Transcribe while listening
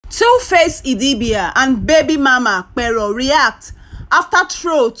Two-Face Idibia and Babymama Pero react after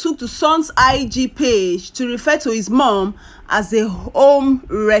Tro took to son's IG page to refer to his mom as a home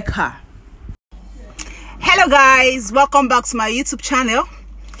wrecker. Hello guys, welcome back to my YouTube channel.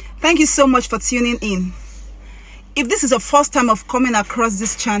 Thank you so much for tuning in. If this is your first time of coming across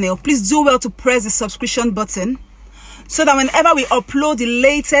this channel, please do well to press the subscription button so that whenever we upload the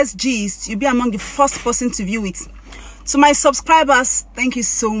latest gist, you'll be among the first person to view it. To my subscribers, thank you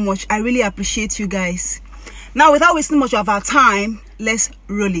so much. I really appreciate you guys. Now, without wasting much of our time, let's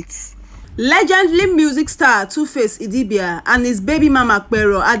roll it. Legendary music star Two-Face Idibia and his baby mama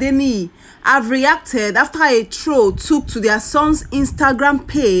Pero Adeniyi have reacted after a troll took to their son's Instagram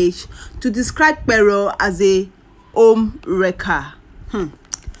page to describe Pero as a home wrecker.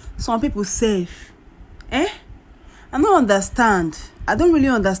 Some people say, I don't understand. I don't really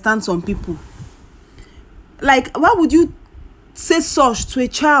understand some people. Like, why would you say such to a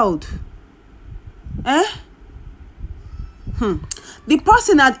child? The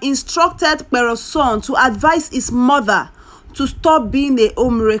person had instructed Pero's son to advise his mother to stop being a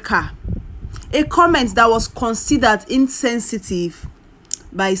home wrecker. A comment that was considered insensitive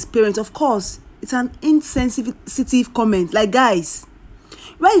by his parents. Of course, it's an insensitive comment. Like, guys,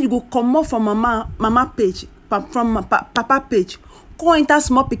 where you go come up from mama page, from papa page, go enter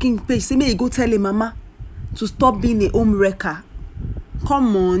small picking page, say me you go tell a mama to stop being a home wrecker.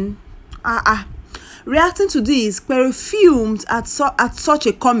 Come on. Reacting to this, Pero fumed at such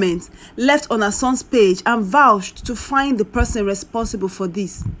a comment left on her son's page and vouched to find the person responsible for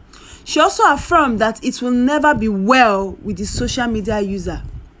this. She also affirmed that it will never be well with the social media user.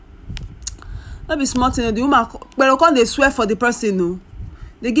 Not be smart, the woman Pero can't they swear for the person, no?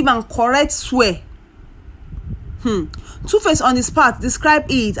 They give a correct swear. Two-Face on his part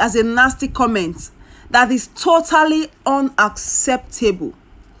described it as a nasty comment that is totally unacceptable.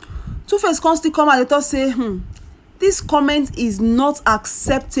 Two-Face constantly come and they say, this comment is not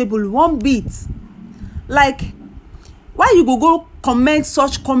acceptable one bit. Like, why you go comment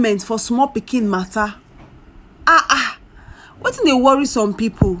such comments for small pikin matter? What they worry some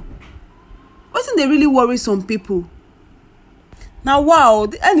people? What they really worry some people? Now, wow.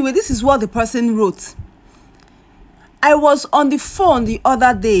 Anyway, this is what the person wrote. I was on the phone the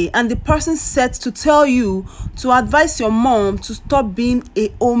other day and the person said to tell you to advise your mom to stop being a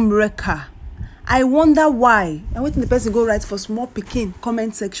home wrecker. I wonder why. And what the person go write for small pikin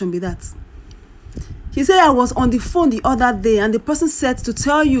comment section be that? He said I was on the phone the other day and the person said to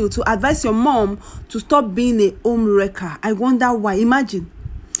tell you to advise your mom to stop being a home wrecker. I wonder why. Imagine.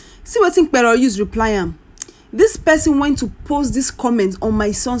 See what Pero use reply am. This person went to post this comment on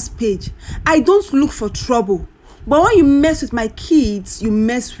my son's page. I don't look for trouble. But when you mess with my kids, you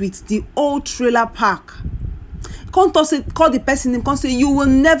mess with the old trailer park. Call the person and say, you will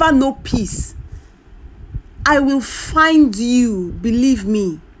never know peace. I will find you, believe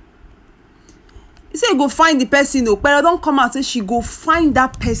me. He say go find the person, no, but don't come out say she go find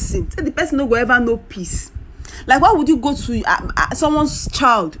that person. Say the person no go ever know peace. Like, why would you go to someone's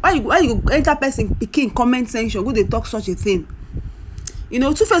child? Why you go enter person picking comment section? Go they talk such a thing? You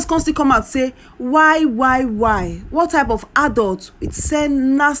know, Two-Face constantly come out say, why? What type of adult would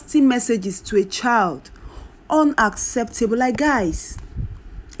send nasty messages to a child? Unacceptable. Like, guys,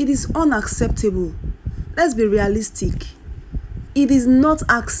 it is unacceptable. Let's be realistic. It is not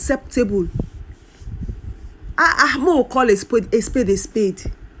acceptable. I'm gonna call a spade a spade.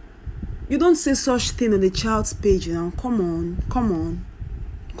 You don't say such thing on a child's page, you know. Come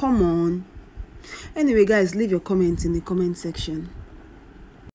on. Anyway, guys, leave your comments in the comment section.